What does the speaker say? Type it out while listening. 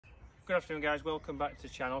Good afternoon guys, welcome back to the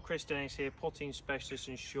channel. Chris Dennis here, putting specialist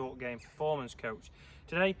and short game performance coach.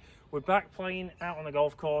 Today we're back playing out on the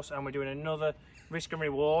golf course and we're doing another risk and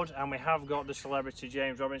reward, and we have got the celebrity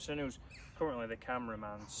James Robinson, who's currently the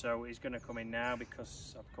cameraman, so he's going to come in now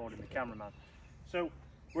because I've called him the cameraman. So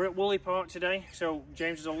we're at Woolley Park today, so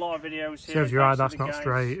James has a lot of videos here. Serves your eye, that's not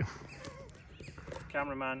straight. The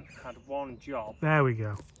cameraman had one job. There we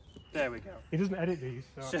go. There we go. He doesn't edit these.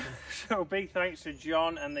 So big thanks to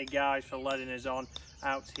John and the guys for letting us on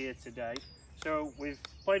out here today. So we've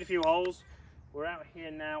played a few holes. We're out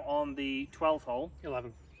here now on the 12th hole.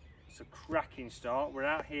 11. It's a cracking start. We're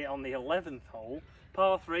out here on the 11th hole.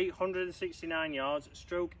 Par 3, 169 yards,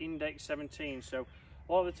 stroke index 17. So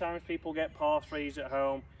a lot of the times people get par 3s at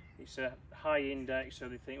home. It's a high index, so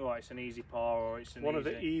they think, oh, it's an easy par, or it's one of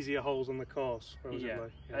the easier holes on the course, supposedly.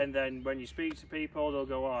 Yeah. And then when you speak to people, they'll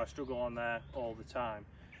go, oh, I struggle on there all the time.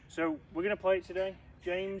 So we're going to play it today.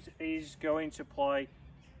 James is going to play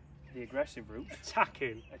the aggressive route.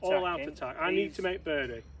 Attacking. All out attack. I need to make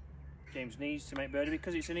birdie. James needs to make birdie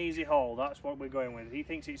because it's an easy hole. That's what we're going with. He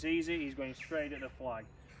thinks it's easy. He's going straight at the flag.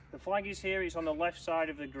 The flag is here. It's on the left side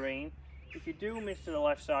of the green. If you do miss to the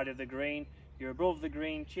left side of the green, you're above the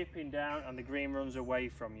green, chipping down, and the green runs away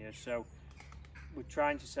from you. So we're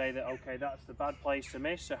trying to say that, okay, that's the bad place to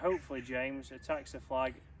miss. So hopefully James attacks the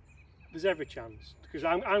flag. There's every chance, because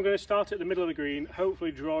I'm going to start at the middle of the green,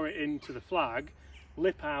 hopefully draw it into the flag,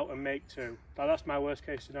 lip out and make two. Now, that's my worst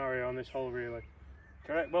case scenario on this hole, really.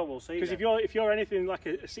 Correct. Well, we'll see. Because if you're anything like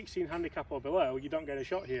a 16 handicap or below, you don't get a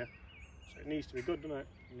shot here. So it needs to be good, doesn't it?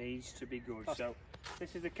 Needs to be good. So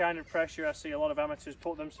this is the kind of pressure I see a lot of amateurs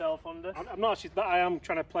put themselves under. I'm not actually, but I am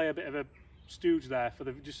trying to play a bit of a stooge there for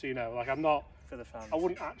the, just so you know, like I'm not for the fans. I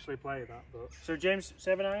wouldn't actually play that, but so James,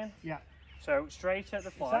 7-iron. Yeah. So straight at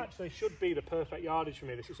the flag. This actually should be the perfect yardage for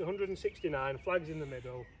me. This is 169, flags in the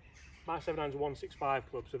middle. My 7-iron's a 165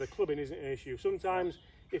 club, so the clubbing isn't an issue. Sometimes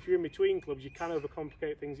if you're in between clubs, you can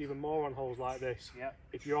overcomplicate things even more on holes like this. Yeah.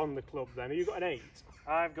 If you're on the club, then have you got an 8?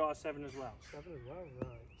 I've got a 7 as well. 7 as well,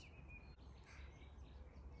 right.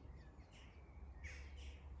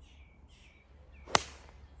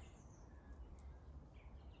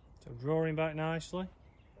 So drawing back nicely.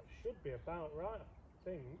 That should be about right, I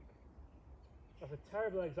think. That's a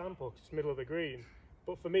terrible example because it's middle of the green.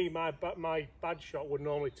 But for me, my bad shot would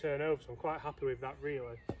normally turn over, so I'm quite happy with that,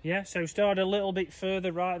 really. Yeah, so started a little bit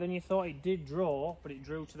further right than you thought. It did draw, but it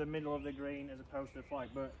drew to the middle of the green as opposed to the flag.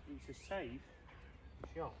 But it's a safe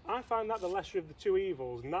shot. I find that the lesser of the two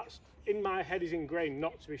evils, and that's, in my head, is ingrained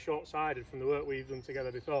not to be short-sided from the work we've done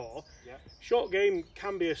together before. Yeah. Short game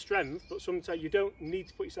can be a strength, but sometimes you don't need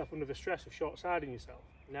to put yourself under the stress of short-siding yourself.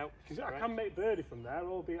 No. Because I can make birdie from there,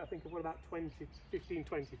 albeit I think I've got about 15,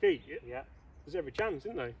 20 feet. Yeah. There's every chance,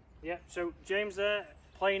 isn't there? Yeah, so James there,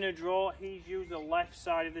 playing a draw, he's used the left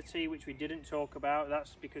side of the tee, which we didn't talk about.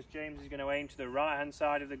 That's because James is going to aim to the right-hand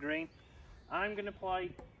side of the green. I'm going to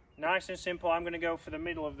play nice and simple. I'm going to go for the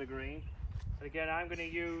middle of the green. And again, I'm going to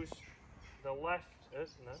use the left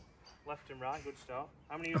and right, good start.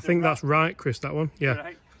 I think that's right, Chris, that one. Yeah.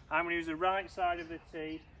 Right. I'm going to use the right side of the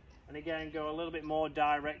tee. And again, go a little bit more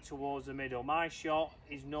direct towards the middle. My shot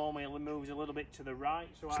is normally moves a little bit to the right,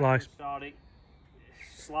 so I can start it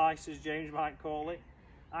slice, as James might call it.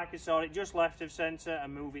 I can start it just left of centre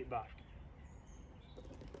and move it back.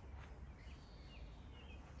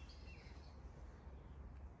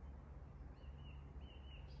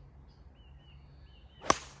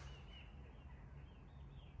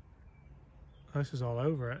 This is all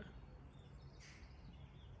over it.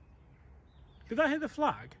 Did that hit the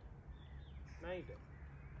flag? Maybe.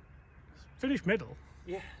 Finish middle.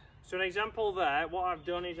 Yeah. So an example there, what I've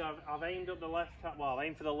done is I've aimed up the left, well, I've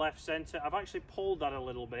aimed for the left centre. I've actually pulled that a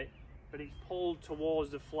little bit, but it's pulled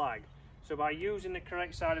towards the flag. So by using the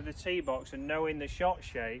correct side of the tee box and knowing the shot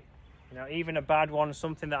shape, you know, even a bad one,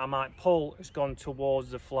 something that I might pull, has gone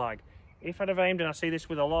towards the flag. If I'd have aimed, and I see this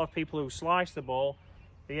with a lot of people who slice the ball,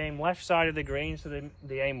 they aim left side of the green, so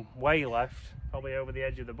they aim way left, probably over the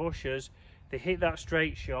edge of the bushes. They hit that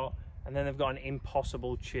straight shot, and then they've got an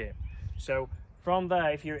impossible chip. So from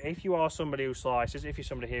there, if you are somebody who slices, if you're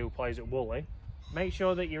somebody here who plays at Woolley, make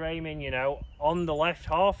sure that you're aiming, you know, on the left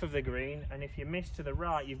half of the green, and if you miss to the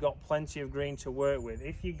right, you've got plenty of green to work with.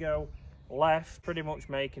 If you go left, pretty much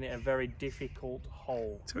making it a very difficult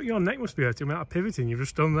hole. So your neck must be hurting out of pivoting you've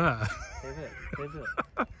just done there. Pivot.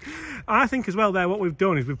 I think as well there, what we've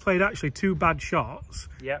done is we've played actually two bad shots,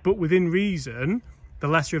 yep. But within reason, the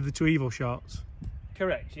lesser of the two evil shots.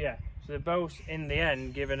 Correct, yeah. So they're both, in the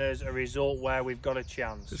end, giving us a result where we've got a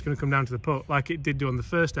chance. So it's going to come down to the putt, like it did do on the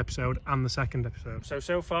first episode and the second episode.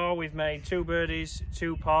 So far we've made 2 birdies,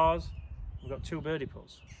 2 pars, We've got 2 birdie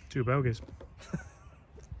putts. 2 bogeys.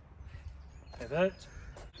 Pivot.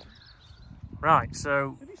 Right,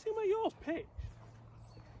 so... Have you seen where yours pitched?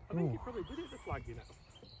 I think Ooh. you probably did it the flag, you know.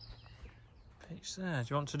 Pitch there. Do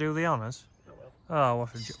you want to do the honours? Oh well.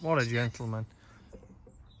 Oh, what a gentleman.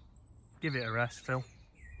 Give it a rest, Phil.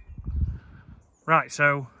 Right,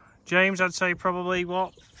 so James, I'd say probably,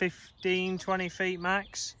 what, 15, 20 feet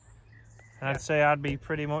max? And Yeah. I'd say I'd be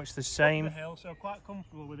pretty much the same. Up the hill, so quite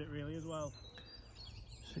comfortable with it really as well.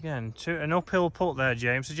 So again, an uphill putt there,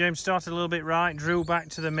 James. So James started a little bit right, drew back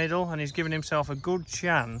to the middle, and he's given himself a good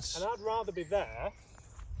chance. And I'd rather be there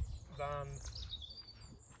than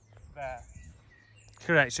there.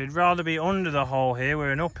 Correct, so he'd rather be under the hole here.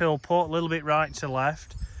 We're an uphill putt, a little bit right to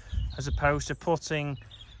left, as opposed to putting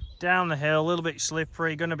down the hill, a little bit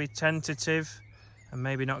slippery, going to be tentative, and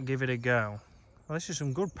maybe not give it a go. Well, this is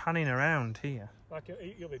some good panning around here. Like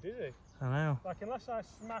you'll be dizzy. I know. Like unless I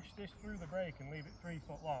smash this through the break and leave it 3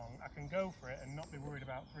 foot long, I can go for it and not be worried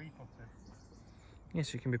about 3-putting.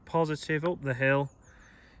 Yes, you can be positive up the hill.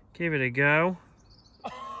 Give it a go.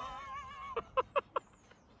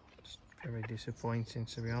 It's very disappointing,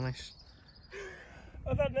 to be honest.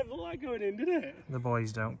 Oh, that never looked like going in, did it? The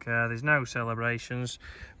boys don't care. There's no celebrations,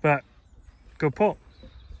 but good putt.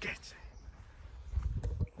 Get it.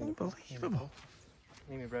 Unbelievable.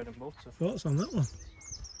 Need me bread and butter. Thoughts on that one?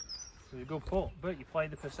 It was a good putt, but you play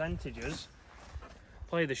the percentages,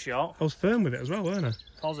 play the shot. I was firm with it as well, weren't I?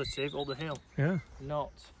 Positive up the hill, Yeah.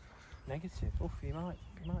 not negative. Oh, you might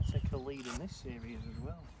take a lead in this series as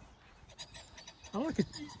well. I like it.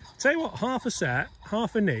 Tell you what, half a set,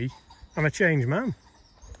 half a knee, and a changed man.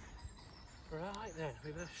 Right then,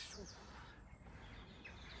 we best.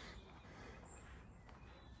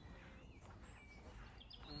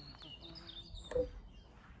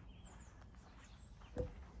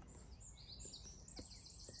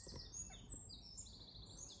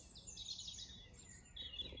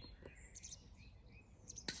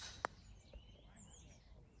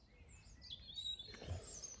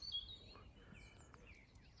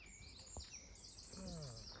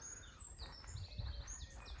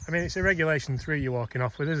 I mean, it's a regulation 3 you're walking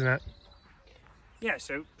off with, isn't it? Yeah,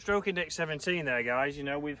 so stroke index 17 there, guys. You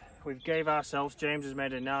know, we've gave ourselves. James has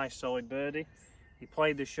made a nice solid birdie. He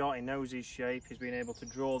played the shot, he knows his shape, he's been able to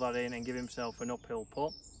draw that in and give himself an uphill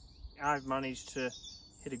putt. I've managed to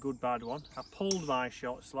hit a good bad one. I pulled my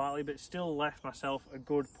shot slightly, but still left myself a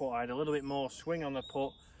good putt. I had a little bit more swing on the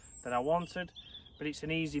putt than I wanted, but it's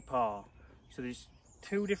an easy par. So there's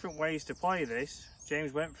 2 different ways to play this.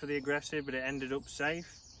 James went for the aggressive, but it ended up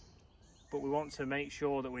safe. But we want to make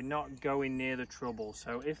sure that we're not going near the trouble.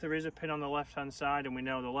 So if there is a pin on the left hand side and we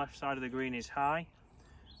know the left side of the green is high,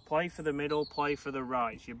 play for the middle, play for the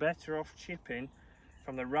right. You're better off chipping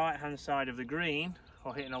from the right hand side of the green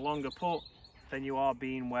or hitting a longer putt than you are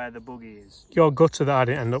being where the buggy is. You're gutted that I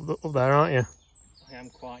didn't end up there, aren't you? I am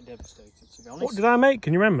quite devastated, to be honest. What did I make?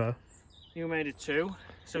 Can you remember? You made a 2.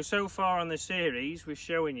 So far on the series, we're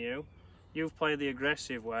showing you, you've played the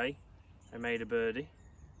aggressive way and made a birdie.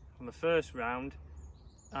 On the first round,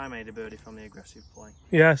 I made a birdie from the aggressive play.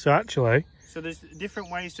 Yeah, so actually... So there's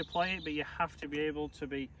different ways to play it, but you have to be able to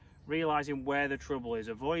be realising where the trouble is,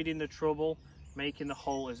 avoiding the trouble, making the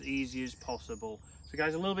hole as easy as possible. So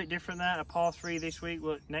guys, a little bit different there, a par 3 this week.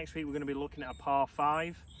 Next week we're going to be looking at a par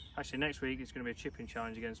 5. Actually, next week it's going to be a chipping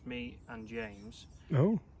challenge against me and James.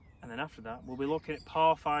 Oh. And then after that, we'll be looking at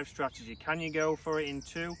par 5 strategy. Can you go for it in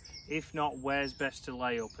 2? If not, where's best to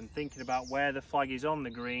lay up? And thinking about where the flag is on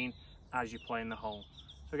the green as you're playing the hole.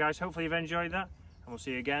 So guys, hopefully you've enjoyed that. And we'll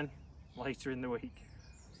see you again later in the week.